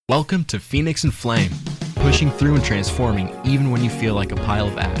Welcome to Phoenix and Flame, pushing through and transforming even when you feel like a pile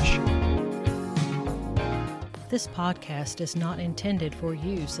of ash. This podcast is not intended for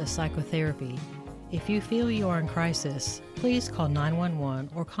use as psychotherapy. If you feel you are in crisis, please call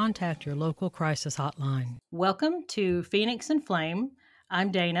 911 or contact your local crisis hotline. Welcome to Phoenix and Flame.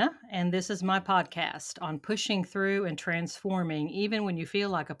 I'm Dana, and this is my podcast on pushing through and transforming even when you feel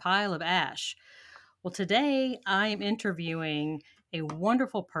like a pile of ash. Well, today I am interviewing a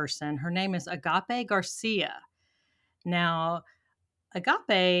wonderful person. Her name is Agape Garcia. Now,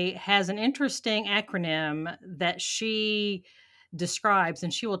 Agape has an interesting acronym that she describes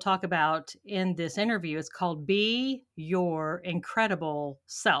and she will talk about in this interview. It's called Be Your Incredible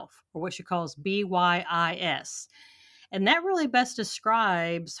Self, or what she calls BYIS. And that really best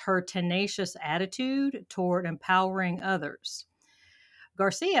describes her tenacious attitude toward empowering others.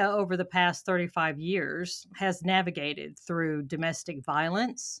 Garcia, over the past 35 years, has navigated through domestic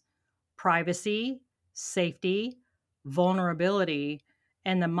violence, privacy, safety, vulnerability,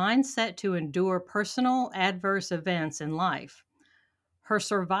 and the mindset to endure personal adverse events in life. Her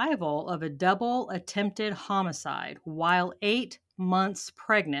survival of a double attempted homicide while 8 months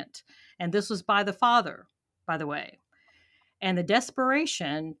pregnant, and this was by the father, by the way, and the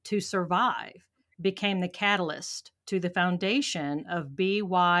desperation to survive became the catalyst to the foundation of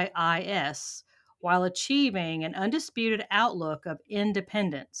BYIS while achieving an undisputed outlook of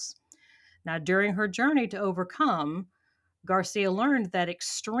independence. Now, during her journey to overcome, Garcia learned that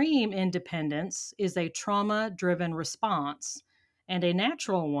extreme independence is a trauma-driven response and a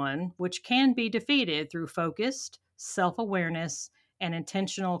natural one which can be defeated through focused self-awareness and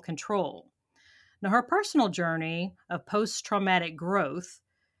intentional control. Now, her personal journey of post-traumatic growth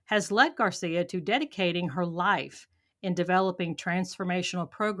has led Garcia to dedicating her life in developing transformational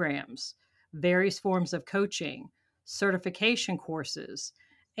programs, various forms of coaching, certification courses,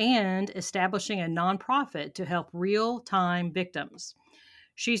 and establishing a nonprofit to help real-time victims.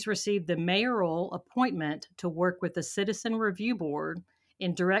 She's received the mayoral appointment to work with the Citizen Review Board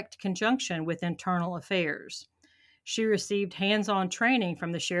in direct conjunction with Internal Affairs. She received hands-on training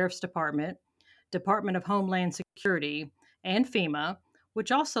from the Sheriff's Department, Department of Homeland Security, and FEMA, which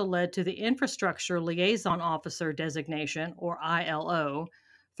also led to the Infrastructure Liaison Officer designation, or ILO,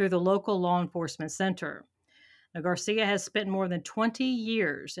 through the local law enforcement center. Now, Garcia has spent more than 20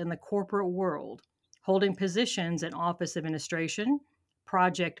 years in the corporate world, holding positions in office administration,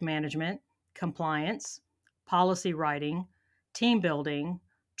 project management, compliance, policy writing, team building,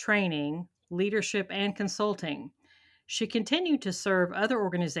 training, leadership, and consulting. She continued to serve other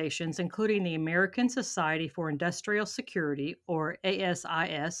organizations, including the American Society for Industrial Security, or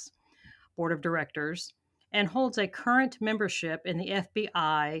ASIS, Board of Directors, and holds a current membership in the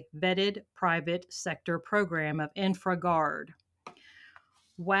FBI Vetted Private Sector Program of InfraGard.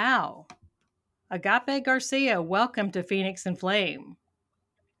 Wow. Agape Garcia, welcome to Phoenix and Flame.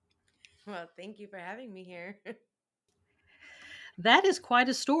 Well, thank you for having me here. That is quite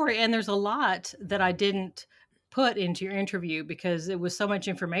a story, and there's a lot that I didn't put into your interview because it was so much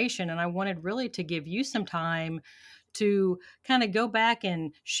information, and I wanted really to give you some time to kind of go back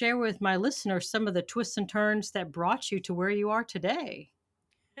and share with my listeners some of the twists and turns that brought you to where you are today.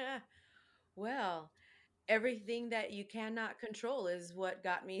 Well, everything that you cannot control is what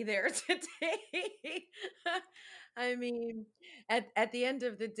got me there today. I mean, at the end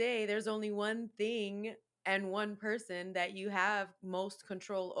of the day, there's only one thing and one person that you have most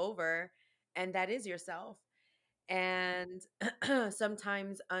control over, and that is yourself. And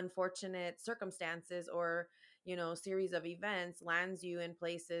sometimes unfortunate circumstances or series of events lands you in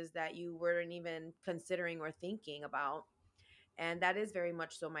places that you weren't even considering or thinking about, and that is very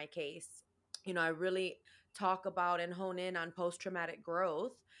much so my case. I really talk about and hone in on post-traumatic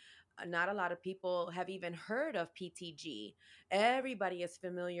growth. Not a lot of people have even heard of PTG. Everybody is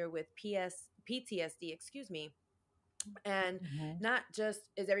familiar with PTSD, excuse me. And Mhm. not just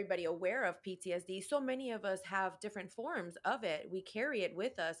is everybody aware of PTSD, so many of us have different forms of it. We carry it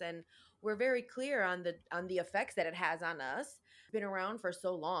with us, and we're very clear on the effects that it has on us. Been around for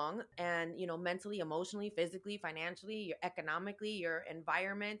so long, and mentally, emotionally, physically, financially, your economically, your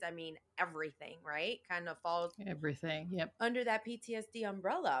environment, I mean everything, right? Kind of falls Everything. Yep. under that PTSD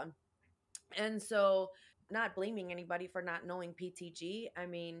umbrella. And so, not blaming anybody for not knowing PTG. I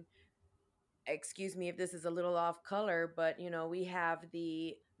mean, excuse me if this is a little off color, but we have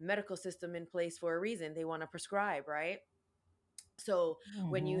the medical system in place for a reason. They want to prescribe, right? So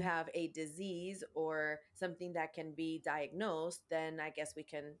when you Mm-hmm. have a disease or something that can be diagnosed, then I guess we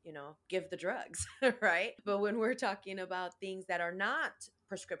can, give the drugs, right? But when we're talking about things that are not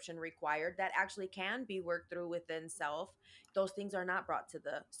prescription required, that actually can be worked through within self, those things are not brought to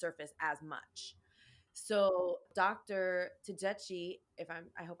the surface as much. So Dr. Tedeschi,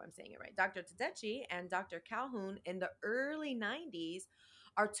 I hope I'm saying it right, Dr. Tedeschi and Dr. Calhoun in the early 90s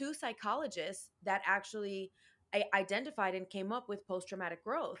are two psychologists that actually identified and came up with post traumatic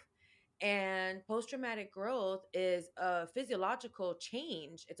growth. And post traumatic growth is a physiological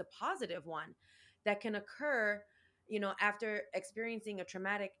change, it's a positive one that can occur, after experiencing a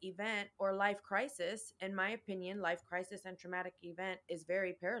traumatic event or life crisis. In my opinion, life crisis and traumatic event is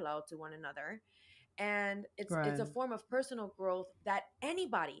very parallel to one another, and it's a Right. form of personal growth that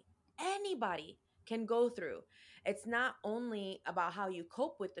anybody can go through. It's not only about how you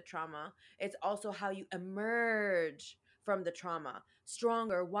cope with the trauma, it's also how you emerge from the trauma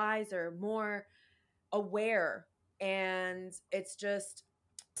stronger, wiser, more aware. And it's just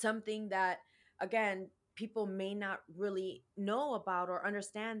something that, again, people may not really know about or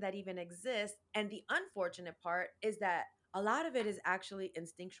understand that even exists. And the unfortunate part is that a lot of it is actually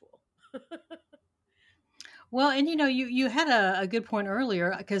instinctual. Well, and you had a good point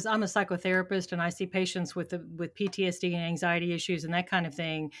earlier, because I'm a psychotherapist and I see patients with PTSD and anxiety issues and that kind of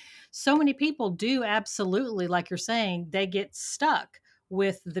thing. So many people do absolutely, like you're saying, they get stuck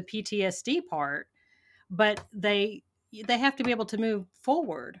with the PTSD part, but they have to be able to move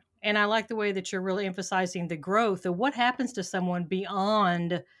forward. And I like the way that you're really emphasizing the growth of what happens to someone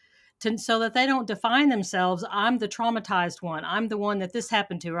beyond, so that they don't define themselves. I'm the traumatized one. I'm the one that this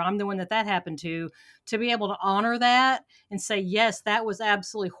happened to, or I'm the one that happened to be able to honor that and say, yes, that was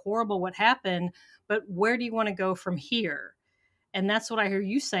absolutely horrible what happened, but where do you want to go from here? And that's what I hear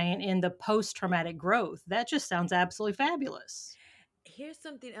you saying in the post traumatic growth. That just sounds absolutely fabulous. Here's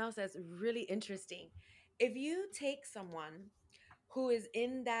something else that's really interesting. If you take someone who is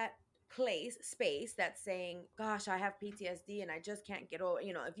in that space that's saying, gosh, I have PTSD and I just can't get over,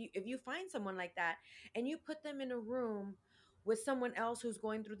 if you find someone like that and you put them in a room with someone else who's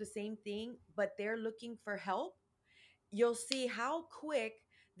going through the same thing, but they're looking for help, you'll see how quick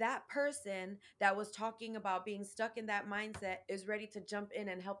that person that was talking about being stuck in that mindset is ready to jump in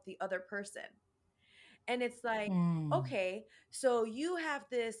and help the other person. And it's like, Mm. okay, so you have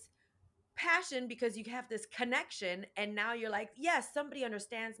this passion because you have this connection, and now you're like, yes, somebody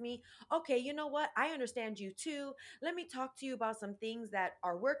understands me. Okay, you know what, I understand you too. Let me talk to you about some things that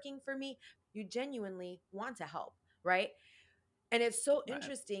are working for me. You genuinely want to help, right? And it's so Right.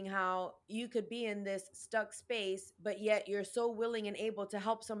 interesting how you could be in this stuck space, but yet you're so willing and able to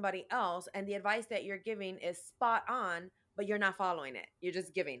help somebody else, and the advice that you're giving is spot on, but you're not following it, you're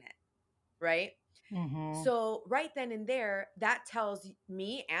just giving it, right? Mm-hmm. So right then and there, that tells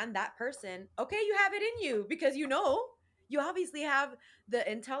me and that person, okay, you have it in you, because you obviously have the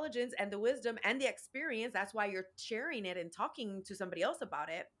intelligence and the wisdom and the experience. That's why you're sharing it and talking to somebody else about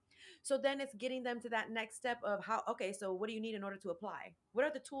it. So then it's getting them to that next step of how, okay, so what do you need in order to apply? What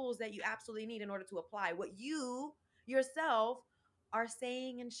are the tools that you absolutely need in order to apply what you yourself are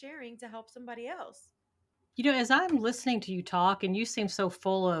saying and sharing to help somebody else? As I'm listening to you talk, and you seem so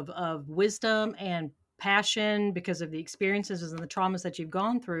full of wisdom and passion because of the experiences and the traumas that you've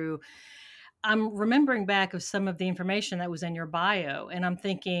gone through, I'm remembering back of some of the information that was in your bio, and I'm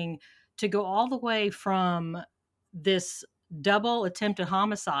thinking, to go all the way from this double attempted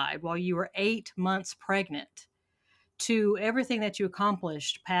homicide while you were 8 months pregnant to everything that you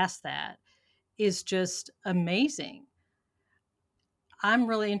accomplished past that is just amazing. I'm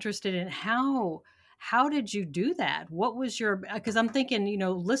really interested in how did you do that? What was your, because I'm thinking,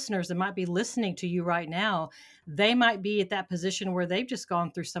 listeners that might be listening to you right now, they might be at that position where they've just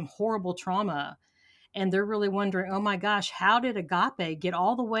gone through some horrible trauma and they're really wondering, oh my gosh, how did Agape get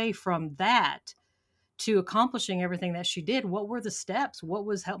all the way from that to accomplishing everything that she did? What were the steps? What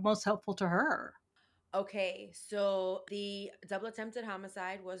was most helpful to her? Okay, so the double attempted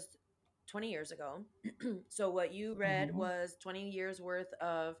homicide was 20 years ago. So what you read Mm-hmm. was 20 years worth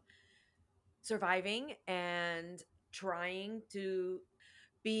of surviving and trying to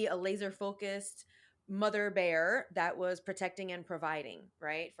be a laser focused mother bear that was protecting and providing,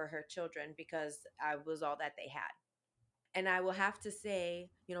 right, for her children, because I was all that they had. And I will have to say,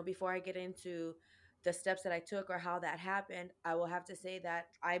 before I get into the steps that I took or how that happened, I will have to say that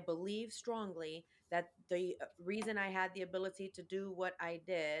I believe strongly that the reason I had the ability to do what I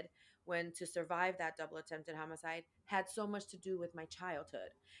did when to survive that double attempted homicide had so much to do with my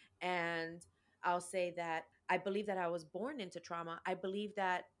childhood. And I'll say that I believe that I was born into trauma. I believe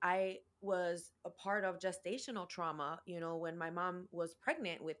that I was a part of gestational trauma. When my mom was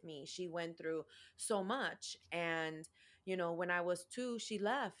pregnant with me, she went through so much. And, when I was 2, she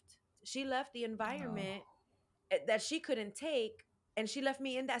left. She left the Oh, environment that she couldn't take, and she left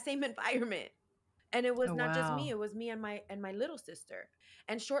me in that same environment. And it was oh not just me, wow. it was me and my little sister.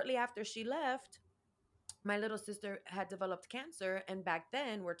 And shortly after she left, my little sister had developed cancer. And back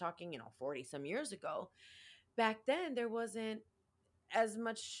then, we're talking, 40 some years ago, back then there wasn't as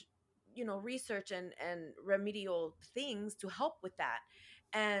much research and remedial things to help with that.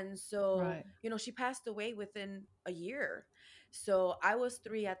 And so, Right. she passed away within a year. So I was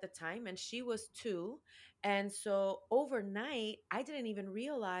 3 at the time and she was 2. And so overnight, I didn't even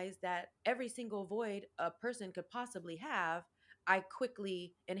realize that every single void a person could possibly have, I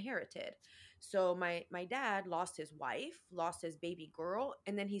quickly inherited. So my dad lost his wife, lost his baby girl,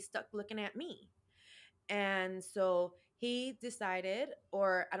 and then he's stuck looking at me. And so he decided,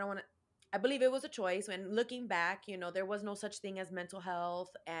 or I don't want to, I believe it was a choice. When looking back, there was no such thing as mental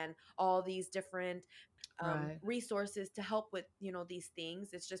health and all these different Right. resources to help with, these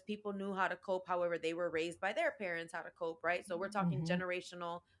things. It's just people knew how to cope, however, they were raised by their parents how to cope, right? So we're talking Hmm.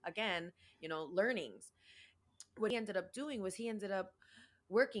 generational, again, learnings. What he ended up doing was he ended up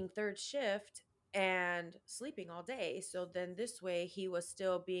working third shift and sleeping all day. So then this way he was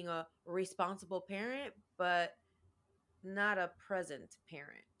still being a responsible parent, but not a present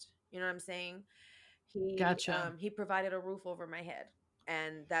parent. You know what I'm saying? Gotcha. He provided a roof over my head,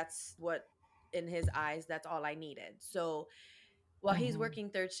 and that's what, in his eyes, that's all I needed. So while he's Hmm. working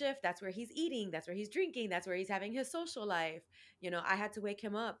third shift, that's where he's eating, that's where he's drinking, that's where he's having his social life. I had to wake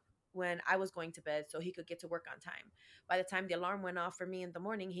him up when I was going to bed so he could get to work on time. By the time the alarm went off for me in the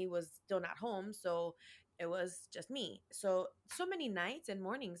morning, he was still not home. So it was just me. So many nights and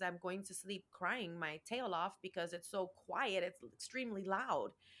mornings I'm going to sleep crying my tail off because it's so quiet. It's extremely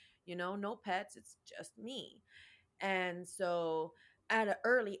loud. No pets, it's just me. And so at an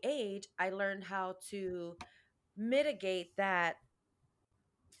early age, I learned how to mitigate that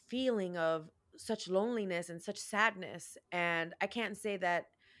feeling of such loneliness and such sadness. And I can't say that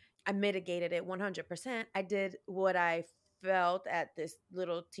I mitigated it 100%. I did what I felt at this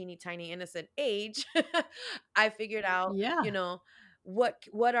little teeny tiny innocent age. I figured out, Yeah.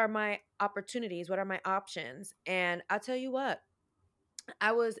 what are my opportunities, what are my options. And I'll tell you what,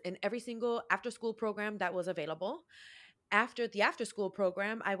 I was in every single after school program that was available. After the after school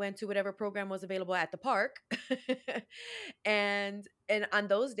program, I went to whatever program was available at the park. And on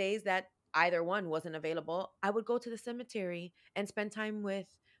those days that either one wasn't available, I would go to the cemetery and spend time with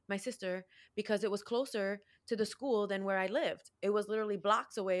my sister because it was closer to the school than where I lived. It was literally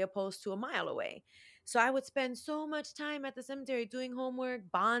blocks away opposed to a mile away. So I would spend so much time at the cemetery doing homework,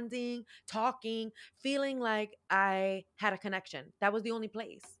 bonding, talking, feeling like I had a connection. That was the only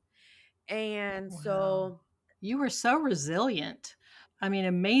place. And Wow. so, You were so resilient. I mean,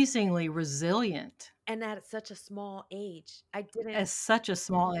 amazingly resilient and at such a small age, I didn't. at such a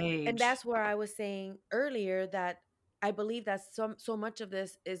small And age. that's where I was saying earlier that I believe that so much of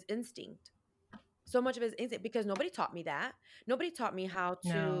this is instinct. So much of it is instinct because nobody taught me that. Nobody taught me how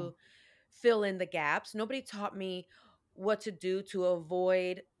No. to fill in the gaps. Nobody taught me what to do to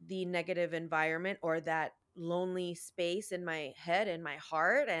avoid the negative environment or that lonely space in my head and my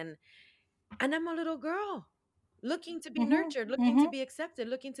heart. And I'm a little girl looking to be Hmm. nurtured, looking to Hmm. be accepted,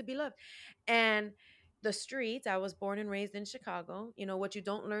 looking to be loved. And the streets, I was born and raised in Chicago. What you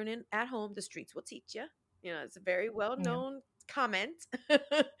don't learn at home, the streets will teach you. It's a very well Yeah. known comment.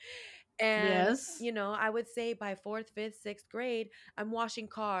 And, Yes. I would say by fourth, fifth, sixth grade, I'm washing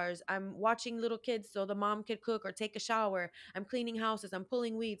cars. I'm watching little kids so the mom could cook or take a shower. I'm cleaning houses. I'm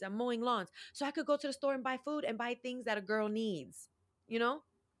pulling weeds. I'm mowing lawns. So I could go to the store and buy food and buy things that a girl needs, you know?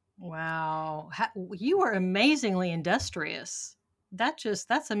 Wow. You are amazingly industrious.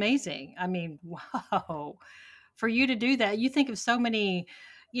 That's amazing. I mean, wow. For you to do that, you think of so many,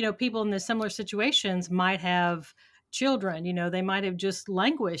 people in the similar situations might have children, they might have just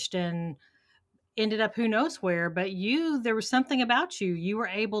languished and ended up who knows where, but there was something about you. You were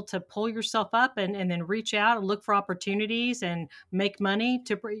able to pull yourself up and then reach out and look for opportunities and make money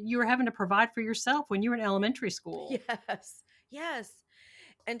you were having to provide for yourself when you were in elementary school. Yes. Yes.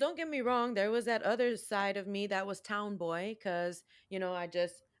 And don't get me wrong, there was that other side of me that was town boy because,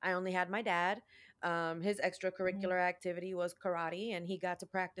 I only had my dad. His Mm. extracurricular activity was karate, and he got to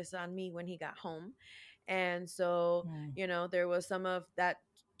practice on me when he got home. And so, Mm. there was some of that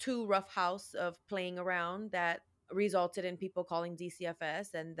too rough house of playing around that resulted in people calling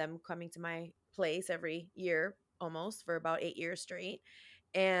DCFS and them coming to my place every year almost for about 8 years straight.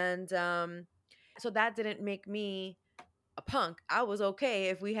 And So that didn't make me a punk. I was okay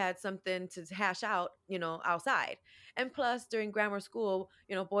if we had something to hash out, outside. And plus, during grammar school,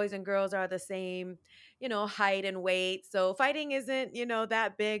 boys and girls are the same, height and weight. So fighting isn't,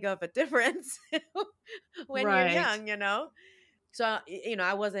 that big of a difference when you're Right. young. So,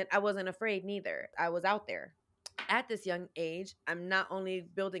 I wasn't afraid neither. I was out there. At this young age, I'm not only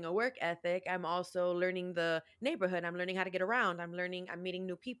building a work ethic, I'm also learning the neighborhood. I'm learning how to get around. I'm meeting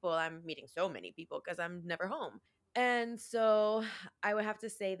new people. I'm meeting so many people because I'm never home. And so I would have to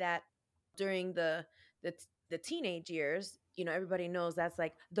say that during the the teenage years, everybody knows that's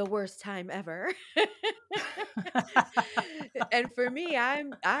like the worst time ever. And for me,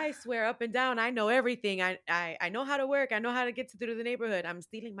 I swear up and down, I know everything. I know how to work. I know how to get through the neighborhood. I'm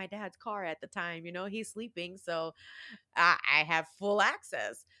stealing my dad's car at the time. He's sleeping, so I have full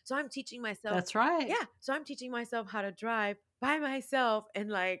access. So I'm teaching myself. That's right. Yeah. So I'm teaching myself how to drive by myself in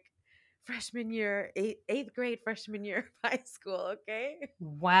like freshman year, eighth grade freshman year of high school. Okay.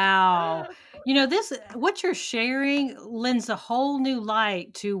 Wow. This, what you're sharing lends a whole new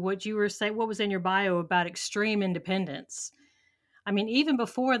light to what you were saying, what was in your bio about extreme independence. I mean, even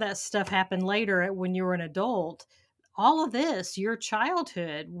before that stuff happened later when you were an adult, all of this, your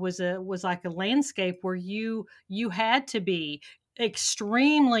childhood was like a landscape where you had to be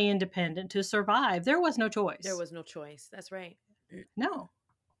extremely independent to survive. There was no There choice. was no choice. That's right. No.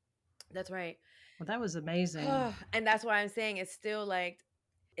 That's right. Well, that was amazing. And that's why I'm saying it's still like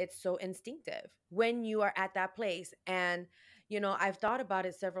it's so instinctive when you are at that place. And I've thought about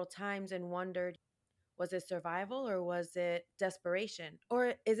it several times and wondered, was it survival or was it desperation?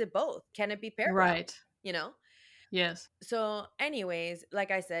 Or is it both? Can it be parallel? Right. You know? Yes. So, anyways,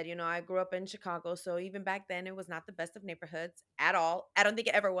 like I said, I grew up in Chicago. So even back then, it was not the best of neighborhoods at all. I don't think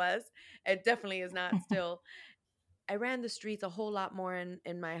it ever was. It definitely is not still. I ran the streets a whole lot more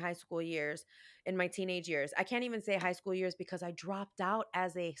in my high school years, in my teenage years. I can't even say high school years because I dropped out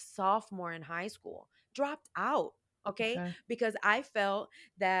as a sophomore in high school. Dropped out, okay? Okay. Because I felt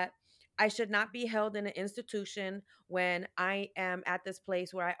that I should not be held in an institution when I am at this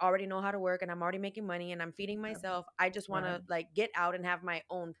place where I already know how to work and I'm already making money and I'm feeding myself. I just want Right. to like get out and have my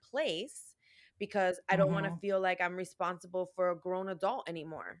own place because I don't want to Hmm. feel like I'm responsible for a grown adult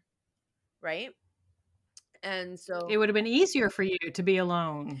anymore, right? And It so would have been easier for you to be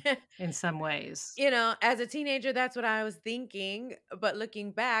alone in some ways. as a teenager, that's what I was thinking. But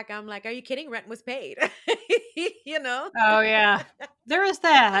looking back, I'm like, are you kidding? Rent was paid. you know, Oh yeah. There is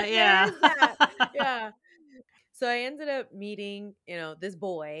that. there Yeah. is that. Yeah. So I ended up meeting, this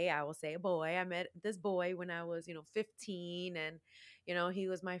boy. I will say a boy. I met this boy when I was, 15. And, he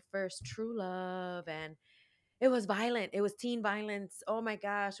was my first true love. And it was violent. It was teen violence. Oh my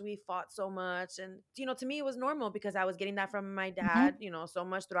gosh, we fought so much. And, to me, it was normal because I was getting that from my dad, Hmm. so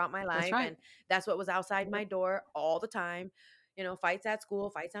much throughout my That's life. right. And that's what was outside my door all the time. Fights at school,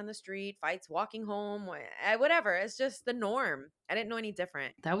 fights on the street, fights walking home, whatever. It's just the norm. I didn't know any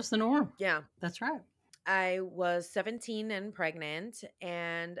different. That was the norm. Yeah. That's right. I was 17 and pregnant,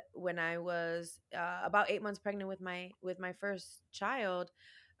 and when I was about 8 months pregnant with my first child,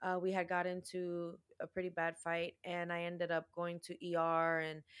 we had got into a pretty bad fight, and I ended up going to ER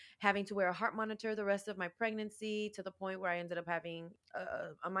and having to wear a heart monitor the rest of my pregnancy, to the point where I ended up having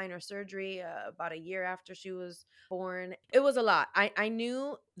a minor surgery about a year after she was born. It was a lot. I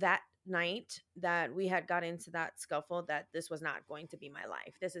knew that night that we had got into that scuffle that this was not going to be my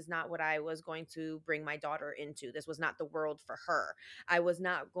life. This is not what I was going to bring my daughter into. This was not the world for her. I was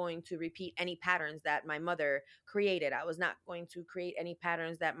not going to repeat any patterns that my mother created. I was not going to create any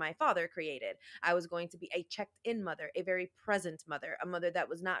patterns that my father created. I was going to be a checked in mother, a very present mother, a mother that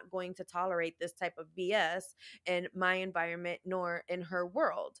was not going to tolerate this type of BS in my environment nor in her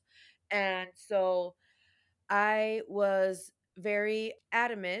world. And so I was very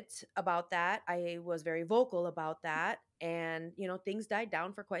adamant about that. I was very vocal about that. And, things died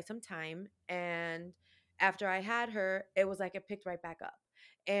down for quite some time. And after I had her, it was like it picked right back up.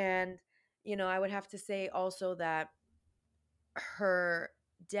 And, I would have to say also that her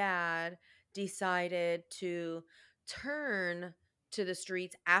dad decided to turn to the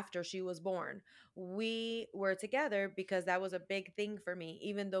streets after she was born. We were together because that was a big thing for me,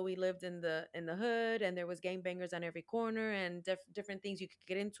 even though we lived in the hood and there was gangbangers on every corner and different things you could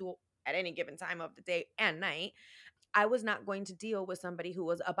get into at any given time of the day and night. I was not going to deal with somebody who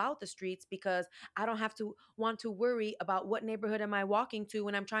was about the streets because I don't have to want to worry about what neighborhood am I walking to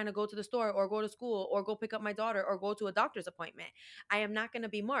when I'm trying to go to the store or go to school or go pick up my daughter or go to a doctor's appointment. I am not going to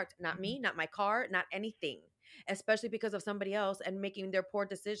be marked, not me, not my car, not anything, especially because of somebody else and making their poor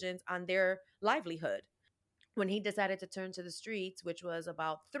decisions on their livelihood. When he decided to turn to the streets, which was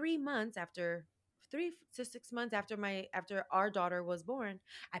about 3 months after 3 to 6 months after our daughter was born,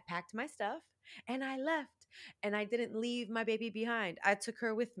 I packed my stuff and I left. And I didn't leave my baby behind. I took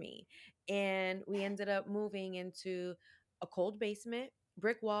her with me. And we ended up moving into a cold basement,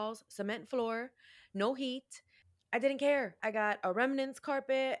 brick walls, cement floor, no heat. I didn't care. I got a remnants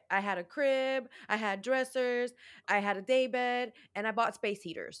carpet. I had a crib. I had dressers. I had a day bed, and I bought space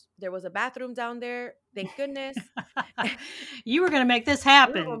heaters. There was a bathroom down there. Thank goodness. You were going to make this We were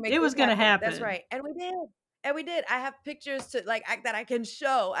gonna happen. make It this was going to happen. That's happen. right, and we did. And we did. I have pictures to that I can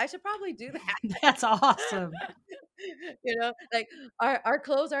show. I should probably do that. That's awesome. Like our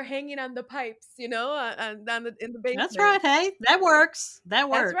clothes are hanging on the pipes. In the basement. That's right. Hey, that works. That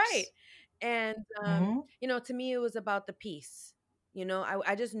works. That's right. And Mm-hmm. to me, it was about the peace.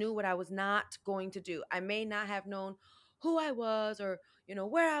 I just knew what I was not going to do. I may not have known who I was or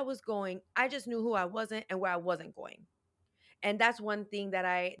where I was going. I just knew who I wasn't and where I wasn't going. And that's one thing that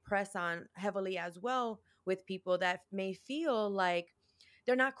I press on heavily as well with people that may feel like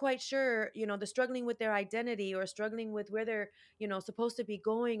they're not quite sure, they're struggling with their identity or struggling with where they're, supposed to be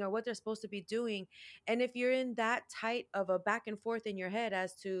going or what they're supposed to be doing. And if you're in that tight of a back and forth in your head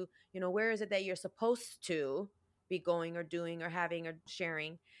as to, where is it that you're supposed to be going or doing or having or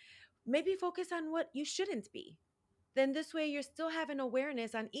sharing, maybe focus on what you shouldn't be. Then this way you're still having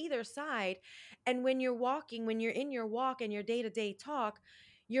awareness on either side. And when you're in your walk and your day-to-day talk,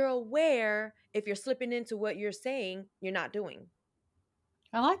 you're aware if you're slipping into what you're saying you're not doing.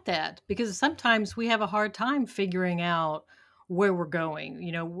 I like that because sometimes we have a hard time figuring out where we're going.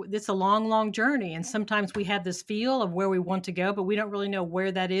 It's a long, long journey. And sometimes we have this feel of where we want to go, but we don't really know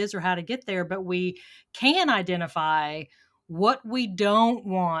where that is or how to get there. But we can identify what we don't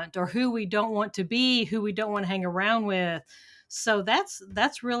want or who we don't want to be, who we don't want to hang around with. So that's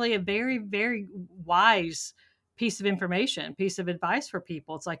really a very, very wise piece of information, piece of advice for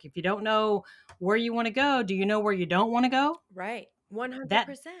people. It's like, if you don't know where you want to go, do you know where you don't want to go? Right. 100%.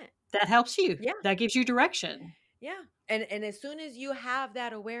 That helps you. Yeah. That gives you direction. Yeah. And as soon as you have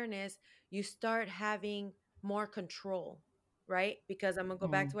that awareness, you start having more control, right? Because I'm going to go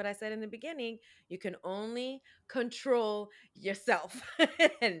back to what I said in the beginning. You can only control yourself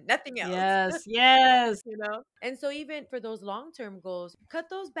and nothing else. Yes. And so even for those long-term goals, cut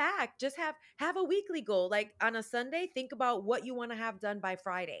those back. Just have a weekly goal. Like on a Sunday, think about what you want to have done by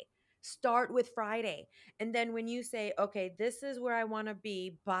Friday. Start with Friday. And then when you say, okay, this is where I want to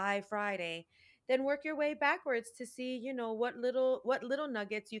be by Friday, then work your way backwards to see, what little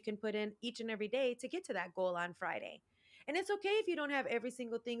nuggets you can put in each and every day to get to that goal on Friday. And it's okay if you don't have every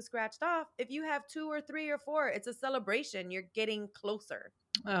single thing scratched off. If you have 2 or 3 or 4, it's a celebration. You're getting closer.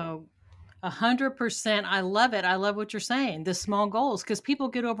 Oh, 100%. I love it. I love what you're saying. The small goals, because people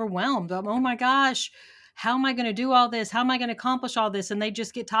get overwhelmed. Oh my gosh, how am I going to do all this? How am I going to accomplish all this? And they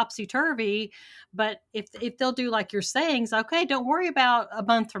just get topsy-turvy. But if they'll do like you're saying, okay, don't worry about a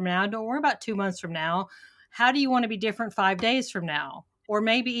month from now. Don't worry about 2 months from now. How do you want to be different 5 days from now? Or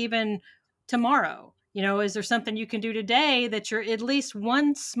maybe even tomorrow? Is there something you can do today that you're at least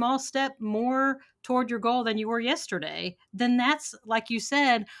one small step more toward your goal than you were yesterday? Then that's, like you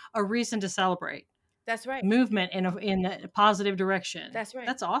said, a reason to celebrate. That's right. Movement in a positive direction. That's right.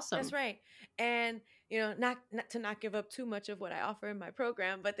 That's awesome. That's right. And not to give up too much of what I offer in my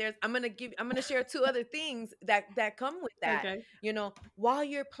program, but I'm gonna share 2 other things that come with that. Okay. While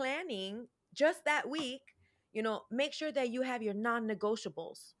you're planning just that week, make sure that you have your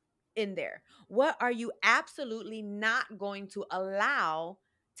non-negotiables in there. What are you absolutely not going to allow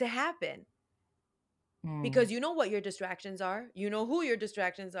to happen? Because you know what your distractions are. You know who your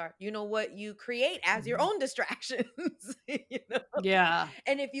distractions are. You know what you create as your own distractions. Yeah.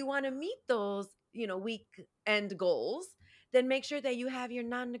 And if you want to meet those, week end goals, then make sure that you have your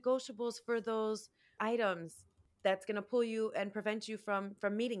non-negotiables for those items that's going to pull you and prevent you from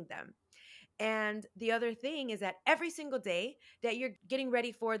meeting them. And the other thing is that every single day that you're getting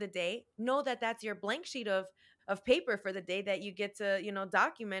ready for the day, know that that's your blank sheet of paper for the day that you get to,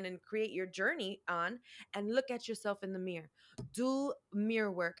 document and create your journey on, and look at yourself in the mirror. Do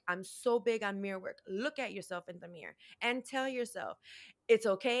mirror work. I'm so big on mirror work. Look at yourself in the mirror and tell yourself, it's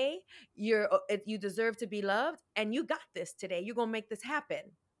okay. You deserve to be loved, and you got this today. You're going to make this happen.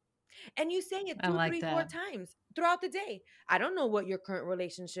 And you say it 2, 3, 4 times throughout the day. I don't know what your current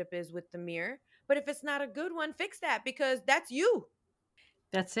relationship is with the mirror, but if it's not a good one, fix that, because that's you.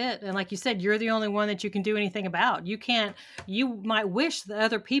 That's it. And like you said, you're the only one that you can do anything about. You might wish that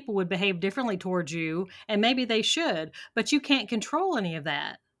other people would behave differently towards you, and maybe they should, but you can't control any of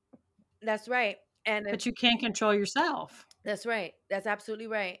that. That's right. But you can control yourself. That's right. That's absolutely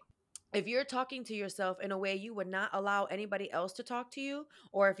right. if you're talking to yourself in a way you would not allow anybody else to talk to you,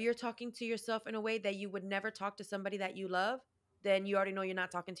 or if you're talking to yourself in a way that you would never talk to somebody that you love, then you already know you're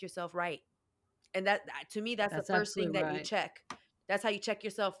not talking to yourself right. And to me, that's the That's first thing absolutely that you right. check. That's how you check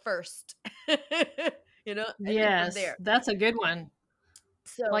yourself first. And then from Yes, there. that's a good one.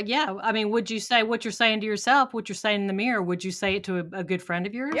 So Like, yeah, I mean, would you say what you're saying to yourself, what you're saying in the mirror, would you say it to a good friend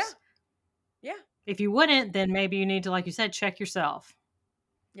of yeah, yours? yeah, If you wouldn't, then maybe you need to, like you said, check yourself.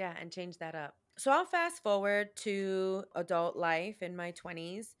 yeah, and change that up. So I'll fast forward to adult life in my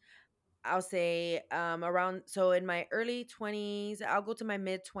 20s. I'll say around, so in my early 20s, I'll go to my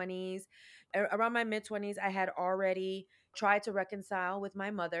mid 20s. Around my mid 20s, I had already tried to reconcile with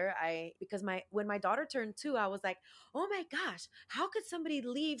my mother. Because when my daughter turned 2, I was like, "Oh my gosh, how could somebody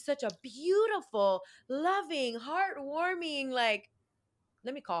leave such a beautiful, loving, heartwarming, like,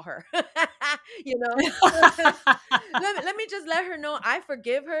 let me call her." you know let me just let her know I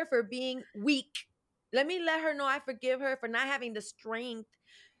forgive her for being weak. Let me let her know I forgive her for not having the strength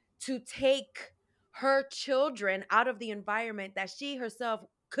to take her children out of the environment that she herself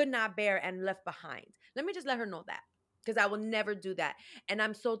could not bear and left behind. Let me just let her know that, because I will never do that. And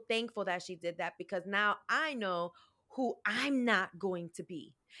I'm so thankful that she did that, because now I know who I'm not going to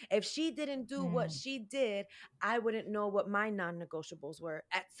be. If she didn't do what Mm, she did, I wouldn't know what my non negotiables were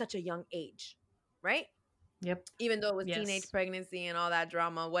at such a young age, right? yep. Even though it was teenage Yes. pregnancy and all that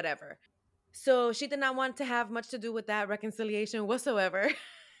drama, whatever. So she did not want to have much to do with that reconciliation whatsoever.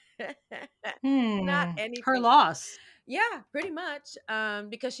 Not Her anything. loss. Yeah, pretty much.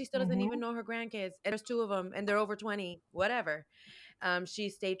 Because she still doesn't even Hmm. know her grandkids. And there's 2 of them and they're over 20, whatever. She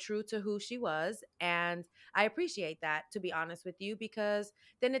stayed true to who she was. And I appreciate that, to be honest with you, because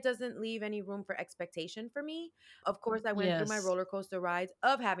then it doesn't leave any room for expectation for me. Of course, I went through my Yes. roller coaster rides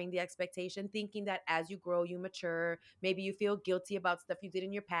of having the expectation, thinking that as you grow, you mature. Maybe you feel guilty about stuff you did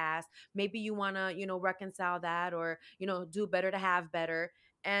in your past. Maybe you want to, reconcile that, or, do better to have better.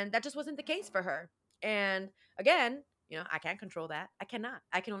 And that just wasn't the case for her. And again, I can't control that. I cannot.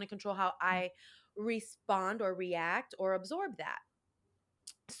 I can only control how I respond or react or absorb that.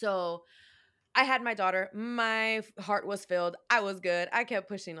 So I had my daughter. My heart was filled. I was good. I kept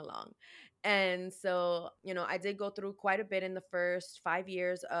pushing along. And so, I did go through quite a bit in the first 5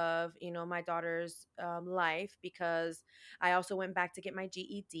 years of, my daughter's life, because I also went back to get my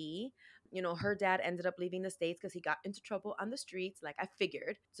GED. Her dad ended up leaving the States because he got into trouble on the streets. Like I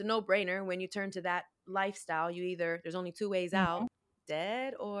figured. It's a no brainer when you turn to that lifestyle. There's only 2 ways out: Hmm.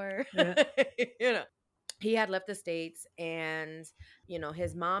 dead or, Yeah. you know he had left the States. And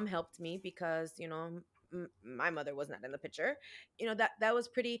his mom helped me because my mother was not in the picture. That was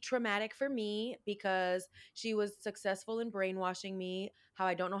pretty traumatic for me, because she was successful in brainwashing me how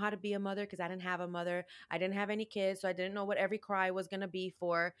I don't know how to be a mother, because I didn't have a mother. I didn't have any kids, so I didn't know what every cry was going to be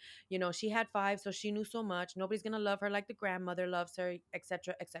for. She had 5, so she knew so much. Nobody's going to love her like the grandmother loves her,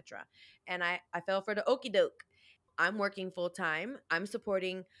 etc., etc. And I fell for the okey doke. I'm working full time. I'm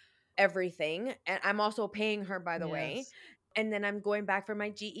supporting everything. And I'm also paying her, by the way. Yes. And then I'm going back for my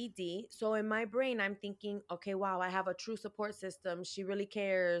GED. So in my brain, I'm thinking, okay, wow, I have a true support system. She really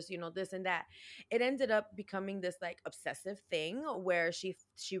cares, this and that. It ended up becoming this like obsessive thing where she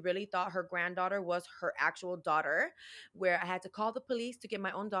really thought her granddaughter was her actual daughter, where I had to call the police to get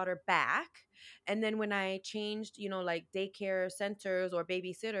my own daughter back. And then when I changed, like daycare centers or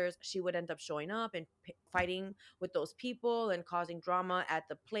babysitters, she would end up showing up and fighting with those people and causing drama at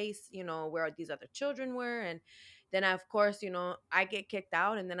the place, where these other children were. And then, of course, I get kicked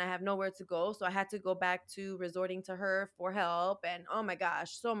out and then I have nowhere to go. So I had to go back to resorting to her for help. And oh my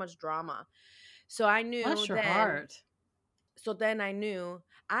gosh, so much drama. So I knew Bless your then heart. so then I knew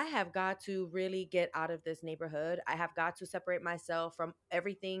I have got to really get out of this neighborhood. I have got to separate myself from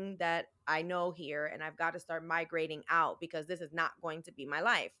everything that I know here, and I've got to start migrating out, because this is not going to be my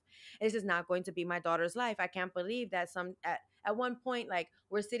life. This is not going to be my daughter's life. I can't believe that at one point, like,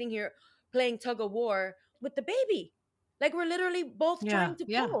 we're sitting here playing tug of war with the baby. Like, we're literally both Yeah. trying to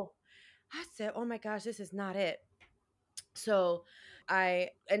Yeah. pull. I said, "Oh my gosh, this is not it." So I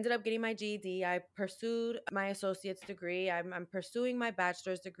ended up getting my GED. I pursued my associate's degree. I'm pursuing my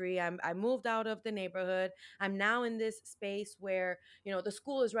bachelor's degree. I moved out of the neighborhood. I'm now in this space where, the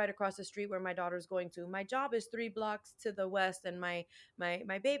school is right across the street where my daughter's going to. My job is 3 blocks to the west, and my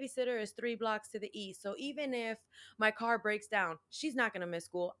babysitter is 3 blocks to the east. So even if my car breaks down, she's not gonna miss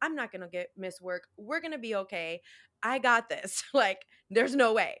school. I'm not gonna miss work. We're gonna be okay. I got this. Like, there's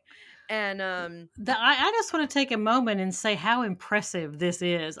no way. And I just want to take a moment and say how impressive this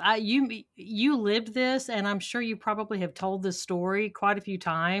is. You lived this, and I'm sure you probably have told this story quite a few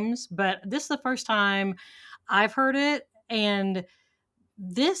times, but this is the first time I've heard it. And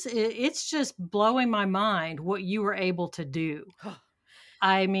it's just blowing my mind what you were able to do.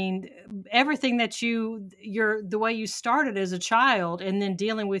 I mean, everything that the way you started as a child and then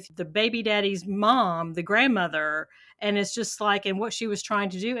dealing with the baby daddy's mom, the grandmother, and it's just like, and what she was trying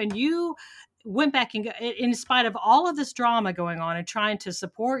to do. And you went back and in spite of all of this drama going on and trying to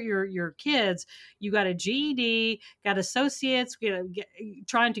support your kids, you got a GED, got associates,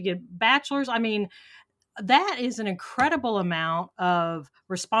 trying to get bachelors. I mean, that is an incredible amount of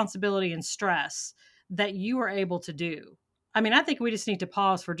responsibility and stress that you were able to do. I mean, I think we just need to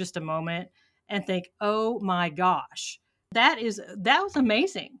pause for just a moment and think, oh my gosh, that was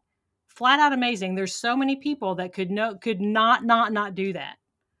amazing. Flat out amazing. There's so many people that could not do that.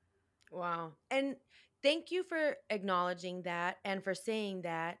 Wow. And thank you for acknowledging that and for saying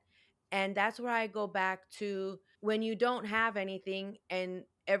that. And that's where I go back to, when you don't have anything and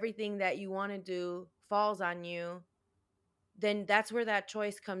everything that you want to do falls on you, then that's where that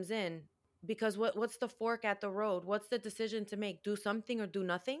choice comes in. Because what's the fork at the road? What's the decision to make? Do something or do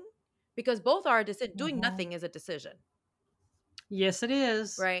nothing? Because both are a decision. Doing nothing is a decision, Yes, it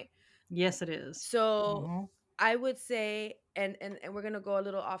is. right? Yes, it is. So I would say, and we're gonna go a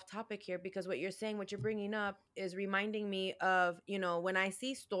little off topic here, because what you're saying, what you're bringing up, is reminding me of, when I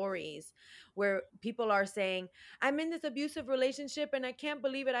see stories where people are saying, I'm in this abusive relationship and I can't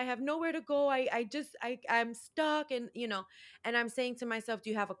believe it. I have nowhere to go. I'm stuck, and and I'm saying to myself, do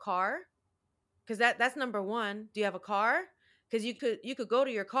you have a car? Because that's number one. Do you have a car? Because you could go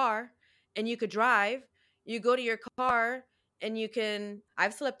to your car and you could drive. You go to your car and you can.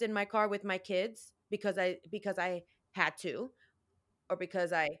 I've slept in my car with my kids because I had to, or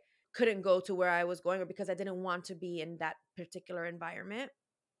because I couldn't go to where I was going, or because I didn't want to be in that particular environment.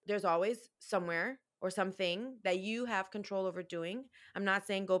 There's always somewhere or something that you have control over doing. I'm not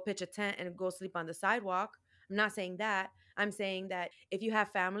saying go pitch a tent and go sleep on the sidewalk. I'm not saying that. I'm saying that if you have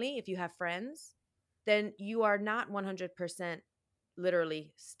family, if you have friends, then you are not 100%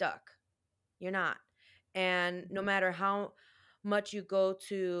 literally stuck. You're not. And no matter how much you go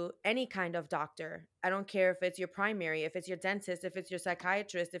to any kind of doctor, I don't care if it's your primary, if it's your dentist, if it's your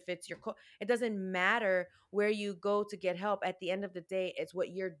psychiatrist, if it's it doesn't matter where you go to get help. At the end of the day, it's what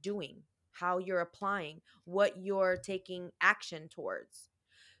you're doing, how you're applying, what you're taking action towards.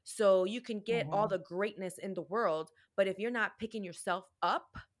 So you can get all the greatness in the world, but if you're not picking yourself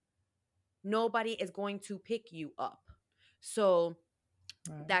up, nobody is going to pick you up. So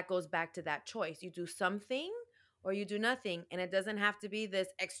that goes back to that choice. You do something or you do nothing. And it doesn't have to be this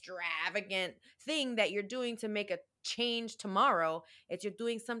extravagant thing that you're doing to make a change tomorrow. It's you're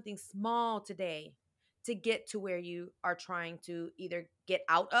doing something small today to get to where you are trying to either get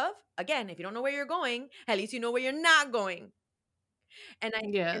out of. Again, if you don't know where you're going, at least you know where you're not going. And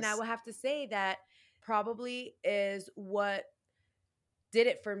I will have to say that probably is what did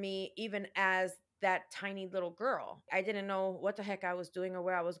it for me, even as that tiny little girl. I didn't know what the heck I was doing or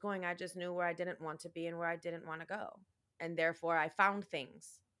where I was going. I just knew where I didn't want to be and where I didn't want to go. And therefore I found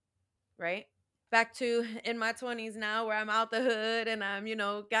things, right? Back to in my 20s now, where I'm out the hood and I'm,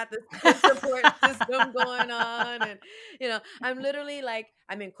 got this support system going on. And, I'm literally like,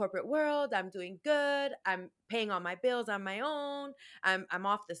 I'm in corporate world. I'm doing good. I'm paying all my bills on my own. I'm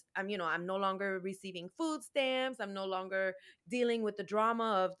off this. I'm no longer receiving food stamps. I'm no longer dealing with the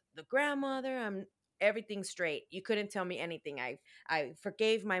drama of the grandmother. I'm everything straight. You couldn't tell me anything. I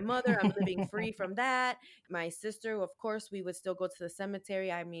forgave my mother. I'm living free from that. My sister, of course, we would still go to the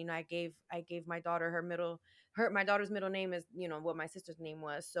cemetery. I mean, I gave my daughter my daughter's middle name is, what my sister's name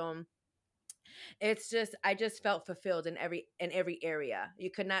was. So it's just, I just felt fulfilled in every area. You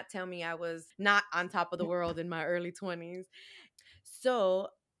could not tell me I was not on top of the world in my early 20s. So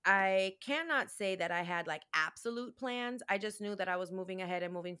I cannot say that I had like absolute plans. I just knew that I was moving ahead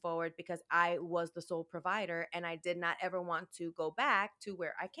and moving forward because I was the sole provider, and I did not ever want to go back to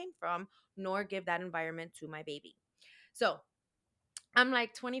where I came from, nor give that environment to my baby. So I'm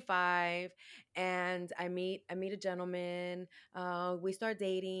like 25 and I meet a gentleman. We start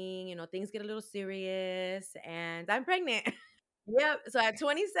dating, things get a little serious, and I'm pregnant. Yep. So at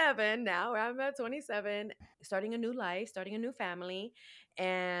 27 now, I'm at 27, starting a new life, starting a new family.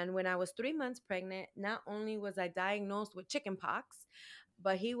 And when I was 3 months pregnant, not only was I diagnosed with chickenpox,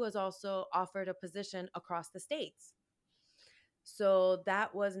 but he was also offered a position across the states. So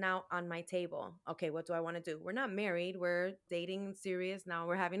that was now on my table. Okay, what do I want to do? We're not married. We're dating serious. Now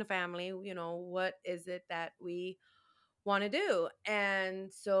we're having a family. What is it that we want to do?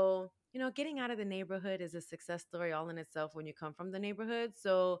 And so, getting out of the neighborhood is a success story all in itself when you come from the neighborhood.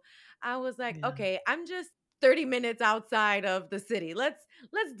 So I was like, okay, I'm just 30 minutes outside of the city. Let's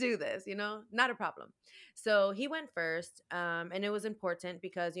do this, not a problem. So he went first, and it was important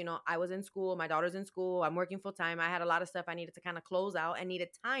because I was in school, my daughter's in school, I'm working full time. I had a lot of stuff I needed to kind of close out and needed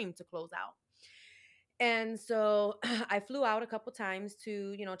time to close out. And so I flew out a couple times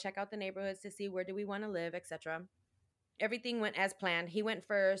to check out the neighborhoods to see where do we want to live, etc. Everything went as planned. He went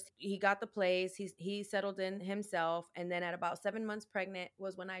first. He got the place. He settled in himself. And then at about 7 months pregnant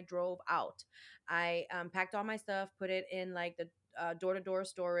was when I drove out. I packed all my stuff, put it in like the door-to-door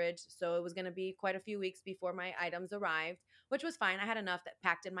storage. So it was going to be quite a few weeks before my items arrived, which was fine. I had enough that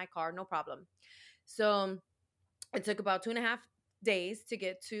packed in my car, no problem. So it took about 2.5 days to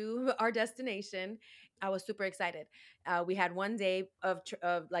get to our destination. I was super excited. We had one day of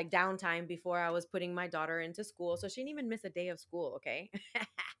like downtime before I was putting my daughter into school, so she didn't even miss a day of school. Okay,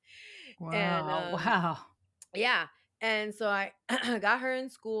 and Wow. yeah, and so I got her in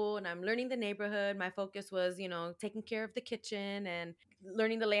school, and I'm learning the neighborhood. My focus was, taking care of the kitchen and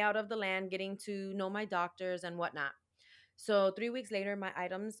learning the layout of the land, getting to know my doctors and whatnot. So 3 weeks later, my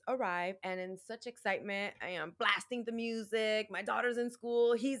items arrive, and in such excitement, I am blasting the music. My daughter's in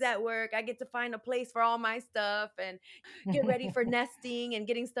school, he's at work. I get to find a place for all my stuff and get ready for nesting and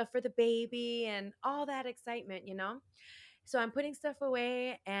getting stuff for the baby and all that excitement. So I'm putting stuff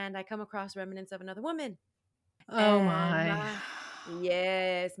away, and I come across remnants of another woman. Oh And my.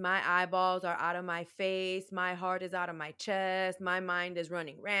 yes, my eyeballs are out of my face. My heart is out of my chest. My mind is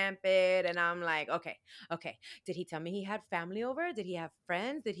running rampant. And I'm like, okay, okay. Did he tell me he had family over? Did he have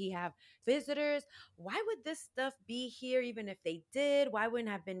friends? Did he have visitors? Why would this stuff be here even if they did? Why wouldn't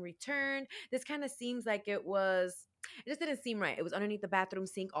it have been returned? This kind of seems like it just didn't seem right. It was underneath the bathroom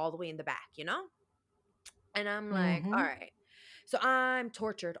sink all the way in the back? And I'm like, all Mm-hmm. right. So I'm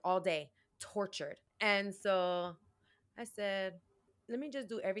tortured all day, tortured. And so I said, let me just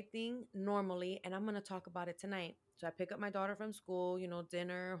do everything normally, and I'm going to talk about it tonight. So I pick up my daughter from school,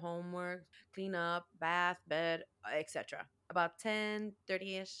 dinner, homework, clean up, bath, bed, etc. About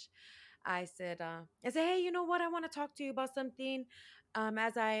 10:30ish, I said, hey, you know what? I want to talk to you about something.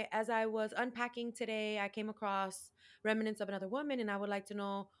 As I was unpacking today, I came across remnants of another woman, and I would like to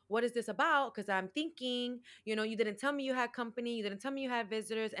know what is this about? Because I'm thinking, you didn't tell me you had company, you didn't tell me you had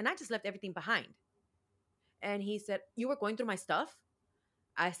visitors, and I just left everything behind. And he said, you were going through my stuff?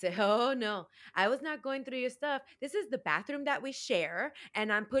 I said, oh no, I was not going through your stuff. This is the bathroom that we share,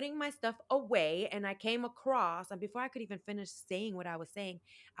 and I'm putting my stuff away. And I came across, and before I could even finish saying what I was saying,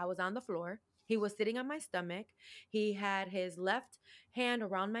 I was on the floor. He was sitting on my stomach. He had his left hand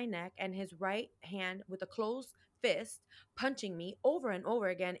around my neck and his right hand with a closed fist punching me over and over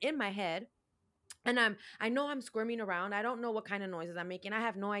again in my head. And I know I'm squirming around. I don't know what kind of noises I'm making. I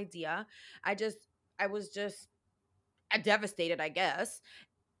have no idea. I was just devastated, I guess.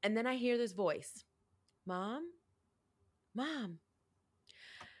 And then I hear this voice, Mom, Mom.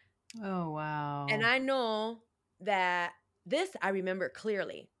 Oh wow. And I know that this I remember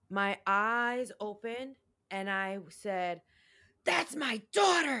clearly. My eyes opened and I said, that's my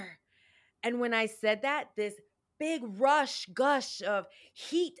daughter. And when I said that, this big gush of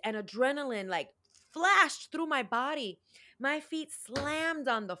heat and adrenaline like flashed through my body. My feet slammed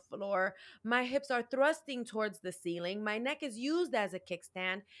on the floor. My hips are thrusting towards the ceiling. My neck is used as a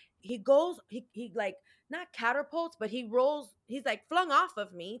kickstand. He like not catapults, but he rolls, he's like flung off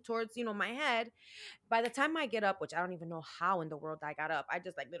of me towards, my head. By the time I get up, which I don't even know how in the world I got up, I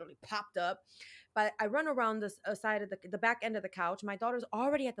just like literally popped up. But I run around the side of the back end of the couch. My daughter's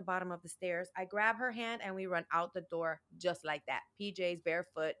already at the bottom of the stairs. I grab her hand and we run out the door just like that. PJs,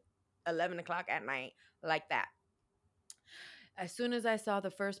 barefoot, 11 o'clock at night, like that. As soon as I saw the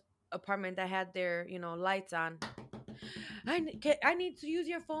first apartment that had their, lights on, I need to use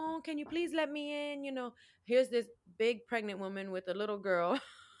your phone. Can you please let me in? Here's this big pregnant woman with a little girl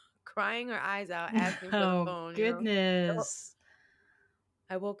crying her eyes out, asking for the Oh phone. goodness.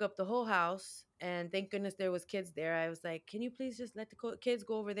 I woke up the whole house, and thank goodness there was kids there. I was like, can you please just let the kids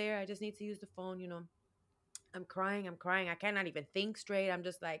go over there? I just need to use the phone. I'm crying. I cannot even think straight. I'm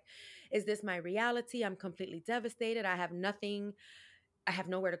just like, is this my reality? I'm completely devastated. I have nothing. I have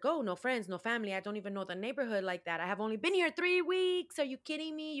nowhere to go. No friends, no family. I don't even know the neighborhood like that. I have only been here 3 weeks. Are you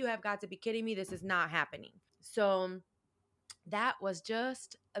kidding me? You have got to be kidding me. This is not happening. So that was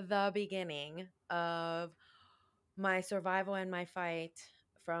just the beginning of my survival and my fight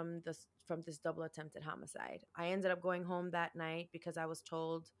from this double attempted homicide. I ended up going home that night because I was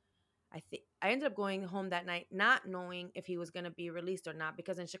told. I ended up going home that night not knowing if he was going to be released or not,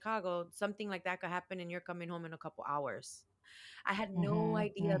 because in Chicago something like that could happen and you're coming home in a couple hours. I had no Mm-hmm.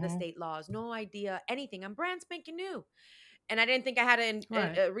 idea the Mm-hmm. state laws, no idea anything. I'm brand spanking new, and I didn't think I had to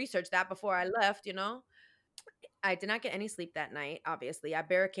Right. research that before I left. I did not get any sleep that night, obviously. I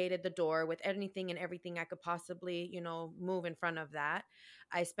barricaded the door with anything and everything I could possibly, move in front of that.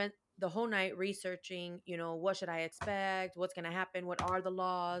 I spent the whole night researching, what should I expect? What's going to happen? What are the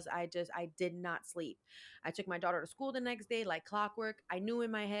laws? I did not sleep. I took my daughter to school the next day like clockwork. I knew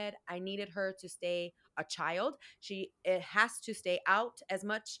in my head I needed her to stay a child. It has to stay out as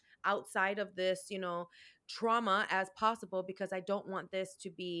much outside of this, trauma as possible, because I don't want this to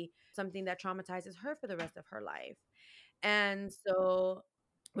be something that traumatizes her for the rest of her life. And so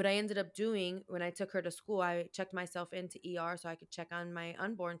what I ended up doing when I took her to school, I checked myself into ER so I could check on my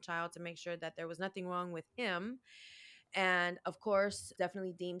unborn child to make sure that there was nothing wrong with him. And of course,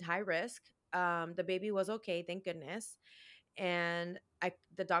 definitely deemed high risk. The baby was okay, thank goodness. And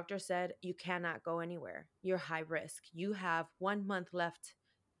the doctor said, you cannot go anywhere. You're high risk. You have 1 month left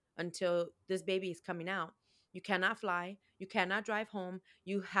until this baby is coming out. You cannot fly. You cannot drive home.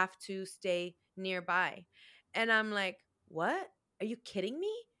 You have to stay nearby. And I'm like, what? Are you kidding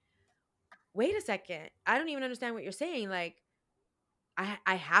me? Wait a second. I don't even understand what you're saying. Like,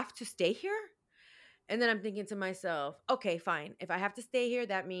 I have to stay here? And then I'm thinking to myself, okay, fine. If I have to stay here,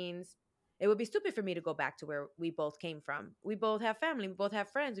 that means it would be stupid for me to go back to where we both came from. We both have family. We both have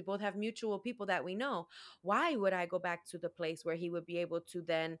friends. We both have mutual people that we know. Why would I go back to the place where he would be able to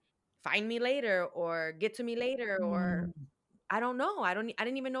then find me later or get to me later? Or Mm. I don't know. I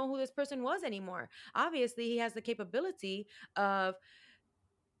didn't even know who this person was anymore. Obviously, he has the capability of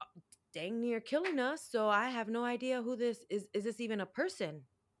dang near killing us. So I have no idea who this is. Is this even a person?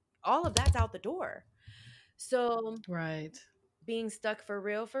 All of that's out the door. So Right. being stuck for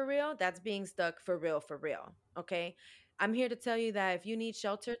real, that's being stuck for real. Okay. I'm here to tell you that if you need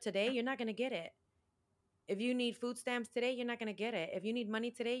shelter today, you're not going to get it. If you need food stamps today, you're not going to get it. If you need money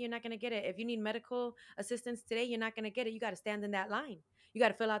today, you're not going to get it. If you need medical assistance today, you're not going to get it. You got to stand in that line. You got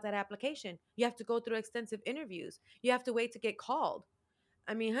to fill out that application. You have to go through extensive interviews. You have to wait to get called.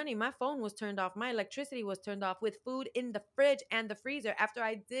 I mean, honey, my phone was turned off. My electricity was turned off with food in the fridge and the freezer after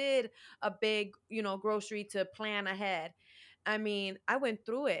I did a big, grocery to plan ahead. I mean, I went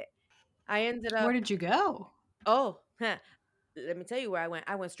through it. I ended Where up, did you go? oh, let me tell you where I went.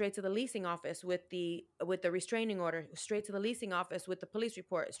 I went straight to the leasing office with the restraining order, straight to the leasing office with the police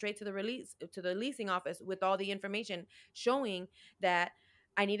report, straight to the leasing office with all the information showing that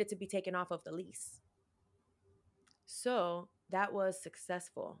I needed to be taken off of the lease. So that was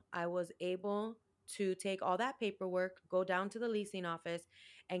successful. I was able to take all that paperwork, go down to the leasing office,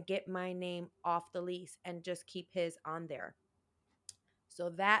 and get my name off the lease and just keep his on there. So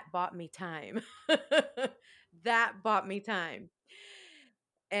that bought me time. That bought me time.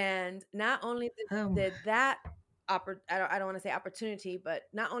 And not only Oh, did that I don't want to say opportunity, but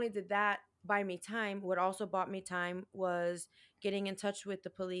not only did that buy me time, what also bought me time was getting in touch with the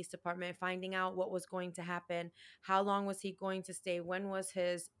police department, finding out what was going to happen, how long was he going to stay, when was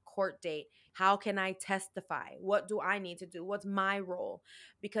his court date, how can I testify, what do I need to do, what's my role?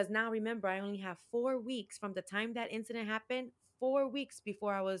 Because now remember, I only have 4 weeks from the time that incident happened, 4 weeks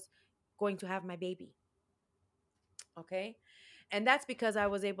before I was going to have my baby. Okay. And that's because I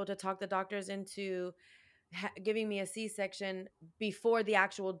was able to talk the doctors into giving me a C-section before the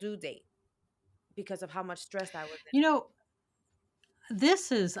actual due date because of how much stress I was in. you know,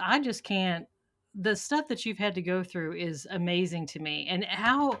 I just can't, the stuff that you've had to go through is amazing to me. And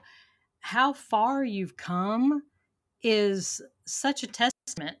how far you've come is such a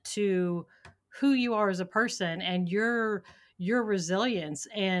testament to who you are as a person and your resilience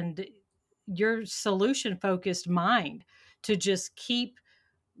and your solution focused mind to just keep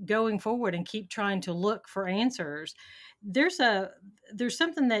going forward and keep trying to look for answers. There's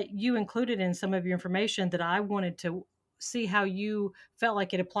something that you included in some of your information that I wanted to see how you felt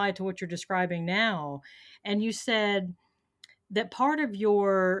like it applied to what you're describing now. And you said that part of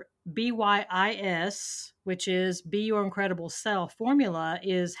your BYIS, which is Be Your Incredible Self formula,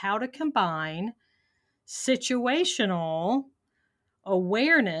 is how to combine situational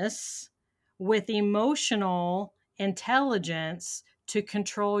awareness with emotional intelligence to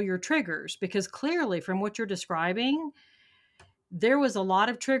control your triggers. Because clearly, from what you're describing, there was a lot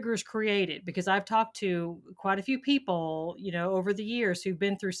of triggers created because I've talked to quite a few people, over the years who've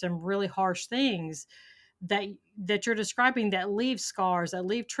been through some really harsh things that you're describing that leave scars, that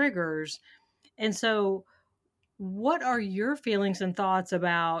leave triggers. And so what are your feelings and thoughts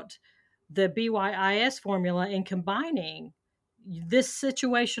about the BYIS formula in combining this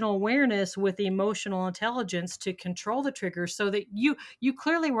situational awareness with emotional intelligence to control the triggers so that you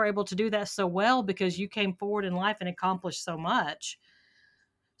clearly were able to do that so well because you came forward in life and accomplished so much.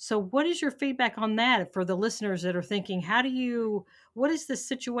 So, what is your feedback on that for the listeners that are thinking, what is the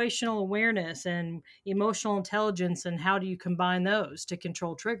situational awareness and emotional intelligence, and how do you combine those to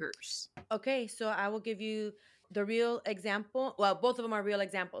control triggers? Okay, so I will give you the real example. Well, both of them are real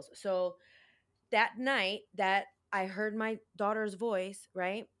examples. So that night that I heard my daughter's voice,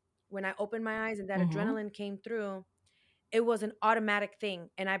 right? When I opened my eyes and that Mm-hmm. adrenaline came through, it was an automatic thing.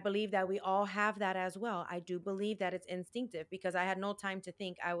 And I believe that we all have that as well. I do believe that it's instinctive because I had no time to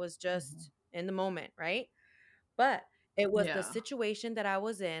think. I was Mm-hmm. just in the moment, right? But it was the Yeah. situation that I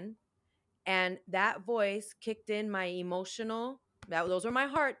was in, and that voice kicked in my emotional, that those were my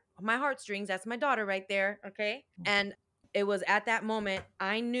heartstrings. That's my daughter right there, okay? And it was at that moment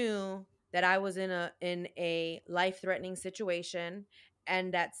I knew that I was in a life-threatening situation,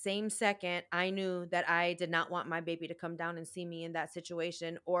 and that same second I knew that I did not want my baby to come down and see me in that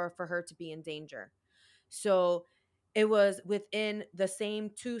situation or for her to be in danger. So it was within the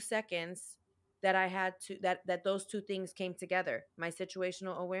same 2 seconds that I had to that those two things came together. My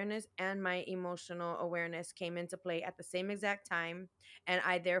situational awareness and my emotional awareness came into play at the same exact time, and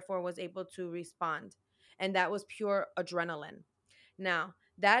I therefore was able to respond. And that was pure adrenaline. Now,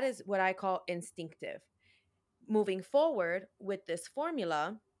 that is what I call instinctive. Moving forward with this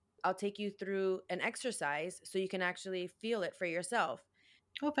formula, I'll take you through an exercise so you can actually feel it for yourself.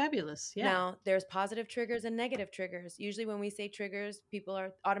 Oh, fabulous. Yeah. Now, there's positive triggers and negative triggers. Usually, when we say triggers, people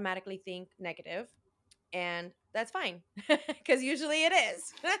are automatically think negative, and that's fine because usually it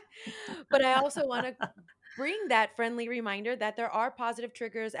is. But I also want to bring that friendly reminder that there are positive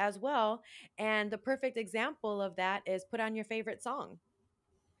triggers as well. And the perfect example of that is put on your favorite song.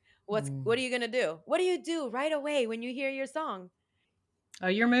 What are Mm. you gonna do? What do you do right away when you hear your song? Oh,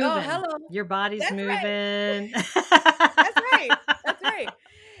 you're Oh, moving. hello. Your body's That's right. moving. That's right. That's right.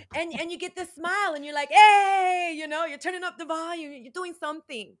 And you get this smile and you're like, "Hey, you're turning up the volume, you're doing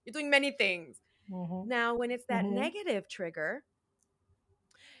something. You're doing many things." Mm-hmm. Now, when it's that Mm-hmm. negative trigger,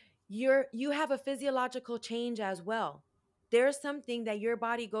 you have a physiological change as well. There's something that your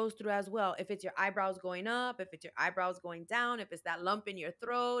body goes through as well. If it's your eyebrows going up, if it's your eyebrows going down, if it's that lump in your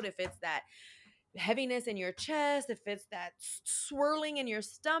throat, if it's that heaviness in your chest, if it's that swirling in your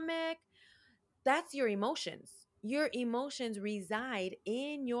stomach, that's your emotions. Your emotions reside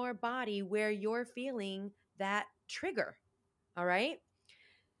in your body where you're feeling that trigger. All right.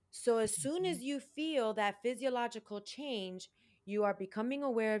 So, as soon as you feel that physiological change, you are becoming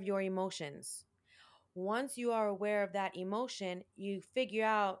aware of your emotions. Once you are aware of that emotion, you figure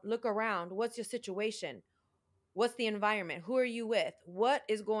out, look around, what's your situation? What's the environment? Who are you with? What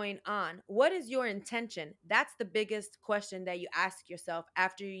is going on? What is your intention? That's the biggest question that you ask yourself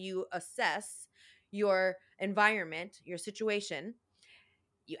after you assess your environment, your situation.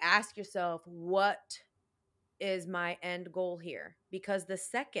 You ask yourself, what is my end goal here? Because the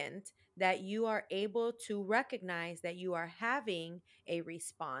second that you are able to recognize that you are having a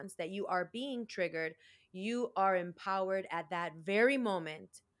response, that you are being triggered, you are empowered at that very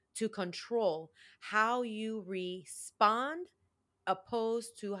moment to control how you respond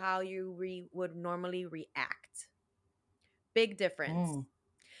opposed to how you would normally react. Big difference. Mm.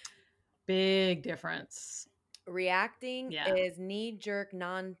 Big difference. Reacting Yeah. is knee jerk,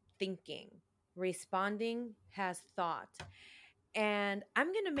 non thinking. Responding has thought. And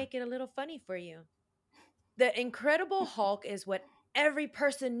I'm going to make it a little funny for you. The Incredible Hulk is what every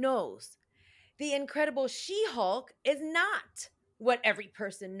person knows. The Incredible She Hulk is not what every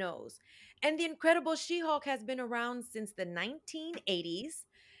person knows. And the Incredible She Hulk has been around since the 1980s.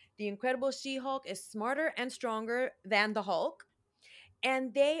 The Incredible She Hulk is smarter and stronger than the Hulk.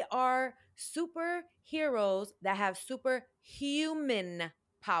 And they are superheroes that have superhuman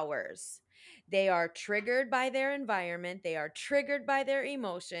powers. They are triggered by their environment. They are triggered by their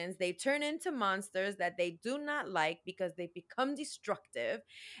emotions. They turn into monsters that they do not like because they become destructive.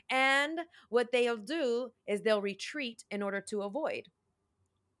 And what they'll do is they'll retreat in order to avoid,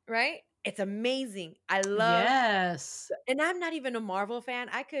 right? It's amazing. I love, Yes. and I'm not even a Marvel fan.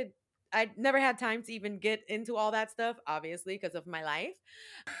 I never had time to even get into all that stuff, obviously, because of my life.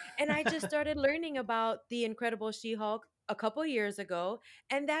 And I just started learning about the Incredible She Hulk a couple years ago.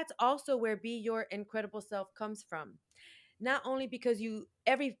 And that's also where Be Your Incredible Self comes from. Not only because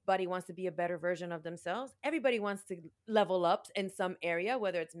everybody wants to be a better version of themselves, everybody wants to level up in some area,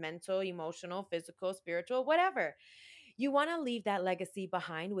 whether it's mental, emotional, physical, spiritual, whatever. You want to leave that legacy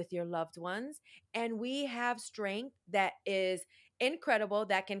behind with your loved ones. And we have strength that is incredible,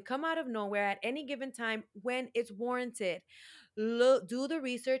 that can come out of nowhere at any given time when it's warranted. Do the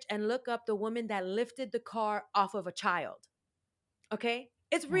research and look up the woman that lifted the car off of a child. Okay?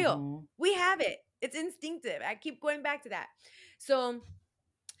 It's real. Mm-hmm. We have it. It's instinctive. I keep going back to that. So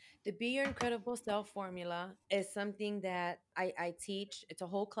The Be Your Incredible Self formula is something that I teach. It's a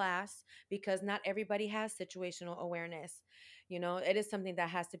whole class because not everybody has situational awareness. You know, it is something that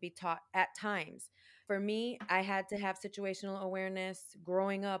has to be taught at times. For me, I had to have situational awareness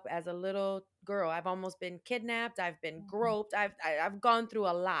growing up as a little girl. I've almost been kidnapped. I've been groped. I've gone through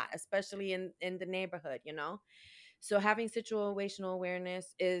a lot, especially in the neighborhood. You know, so having situational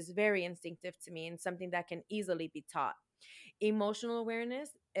awareness is very instinctive to me and something that can easily be taught. Emotional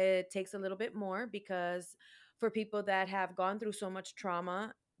awareness, it takes a little bit more because for people that have gone through so much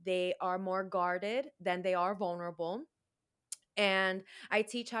trauma, they are more guarded than they are vulnerable. And I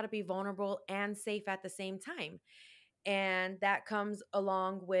teach how to be vulnerable and safe at the same time. And that comes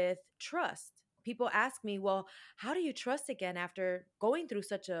along with trust. People ask me, well, how do you trust again after going through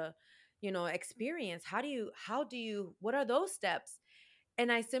such a, experience? How do you what are those steps?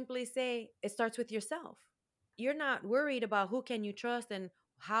 And I simply say it starts with yourself. You're not worried about who can you trust and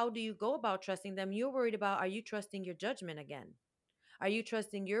how do you go about trusting them. You're worried about, are you trusting your judgment again? Are you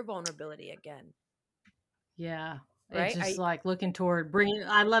trusting your vulnerability again? Yeah. It's Right? just like looking toward bringing,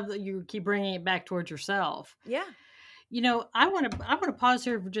 I love that you keep bringing it back towards yourself. Yeah. I want to pause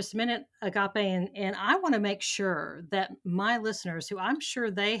here for just a minute, Agape, and I want to make sure that my listeners, who I'm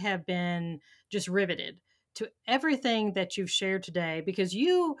sure they have been just riveted to everything that you've shared today, because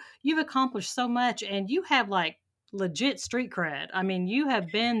you've accomplished so much and you have like legit street cred. I mean, you have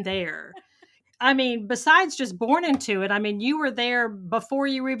been there. I mean, besides just born into it, I mean, you were there before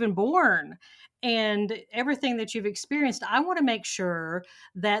you were even born. And everything that you've experienced, I want to make sure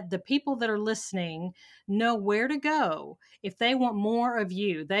that the people that are listening know where to go if they want more of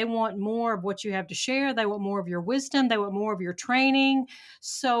you. They want more of what you have to share. They want more of your wisdom. They want more of your training.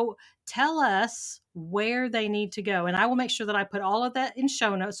 So tell us where they need to go. And I will make sure that I put all of that in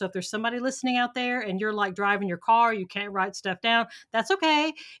show notes. So if there's somebody listening out there and you're like driving your car, you can't write stuff down, that's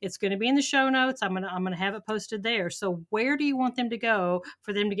okay. It's going to be in the show notes. I'm going to have it posted there. So where do you want them to go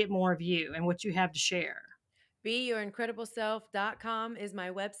for them to get more of you and what you have to share? BeYourIncredibleSelf.com is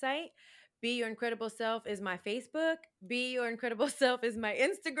my website. Be Your Incredible Self is my Facebook. Be Your Incredible Self is my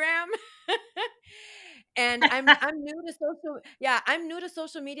Instagram. And I'm new to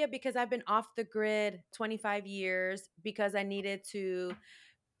social media because I've been off the grid 25 years because I needed to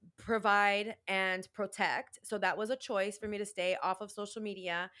provide and protect. So that was a choice for me to stay off of social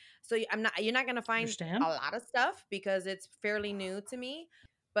media. So you're not going to find Understand? a lot of stuff because it's fairly new to me,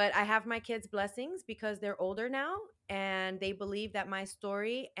 but I have my kids' blessings because they're older now and they believe that my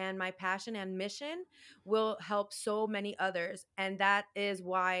story and my passion and mission will help so many others. And that is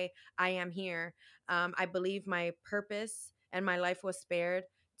why I am here. I believe my purpose and my life was spared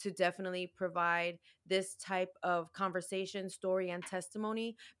to definitely provide this type of conversation, story, and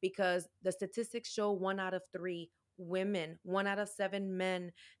testimony because the statistics show 1 out of 3 women, 1 out of 7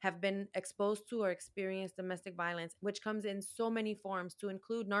 men have been exposed to or experienced domestic violence, which comes in so many forms to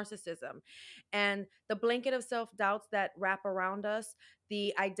include narcissism and the blanket of self doubts that wrap around us,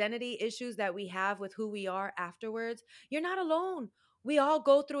 the identity issues that we have with who we are afterwards. You're not alone. We all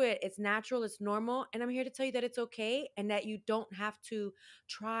go through it. It's natural, it's normal. And I'm here to tell you that it's okay and that you don't have to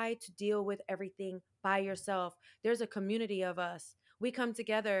try to deal with everything by yourself. There's a community of us. We come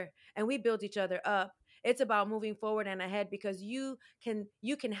together and we build each other up. It's about moving forward and ahead because you can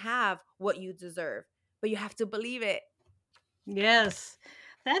have what you deserve, but you have to believe it. Yes.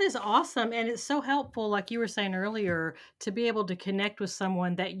 That is awesome. And it's so helpful, like you were saying earlier, to be able to connect with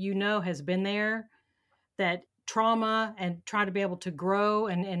someone that you know has been there, that trauma, and try to be able to grow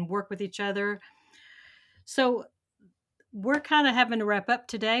and work with each other. So we're kind of having to wrap up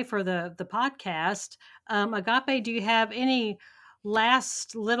today for the podcast. Agape, do you have any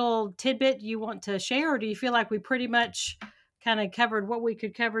last little tidbit you want to share, or do you feel like we pretty much kind of covered what we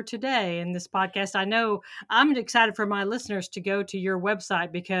could cover today in this podcast? I know I'm excited for my listeners to go to your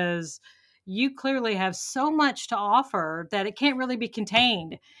website because you clearly have so much to offer that it can't really be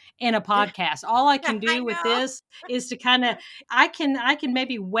contained in a podcast. All I can I do with know. this is to kind of I can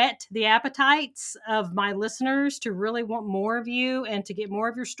maybe whet the appetites of my listeners to really want more of you and to get more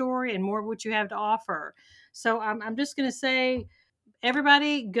of your story and more of what you have to offer. So I'm just going to say,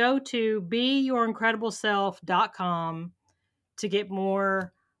 everybody go to beyouриncredibleself.com to get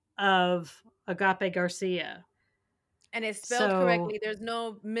more of Agape Garcia. And it's spelled So correctly. There's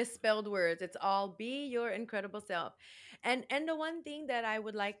no misspelled words. It's all be your incredible self. And the one thing that I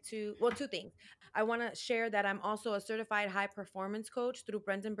would like to, well, two things. I want to share that I'm also a certified high performance coach through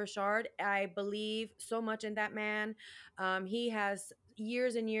Brendan Burchard. I believe so much in that man. He has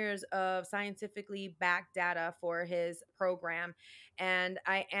years and years of scientifically backed data for his program. And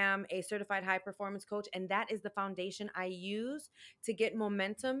I am a certified high performance coach. And that is the foundation I use to get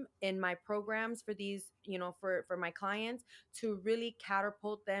momentum in my programs for these, for my clients, to really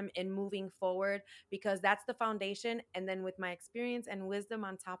catapult them in moving forward, because that's the foundation. And then with my experience and wisdom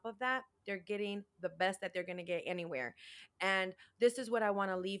on top of that, they're getting the best that they're going to get anywhere. And this is what I want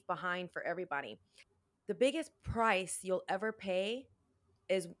to leave behind for everybody. The biggest price you'll ever pay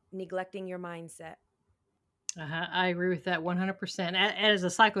is neglecting your mindset. I agree with that 100%. As a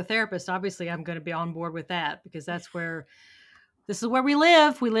psychotherapist, obviously, I'm going to be on board with that, because this is where we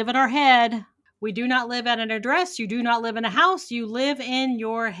live. We live in our head. We do not live at an address. You do not live in a house. You live in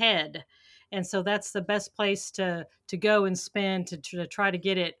your head. And so that's the best place to go and spend to try to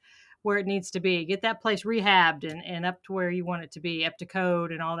get it where it needs to be. Get that place rehabbed and up to where you want it to be, up to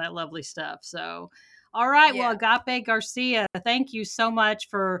code and all that lovely stuff. So, all right. Yeah. Well, Agape Garcia, thank you so much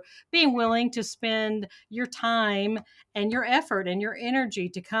for being willing to spend your time and your effort and your energy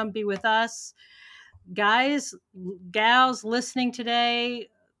to come be with us. Guys, gals listening today,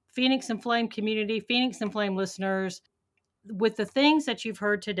 Phoenix and Flame community, Phoenix and Flame listeners, with the things that you've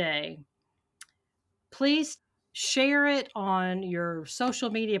heard today, please share it on your social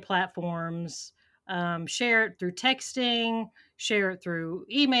media platforms. Share it through texting, share it through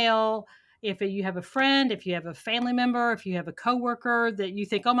email. If you have a friend, if you have a family member, if you have a coworker that you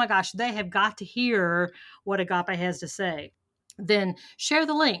think, oh my gosh, they have got to hear what Agape has to say, then share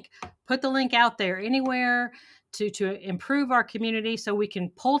the link. Put the link out there anywhere to improve our community, so we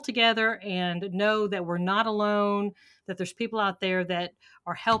can pull together and know that we're not alone, that there's people out there that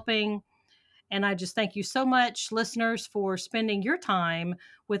are helping. And I just thank you so much, listeners, for spending your time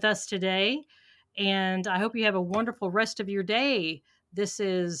with us today. And I hope you have a wonderful rest of your day. This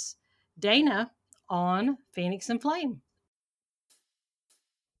is Dana on Phoenix and Flame.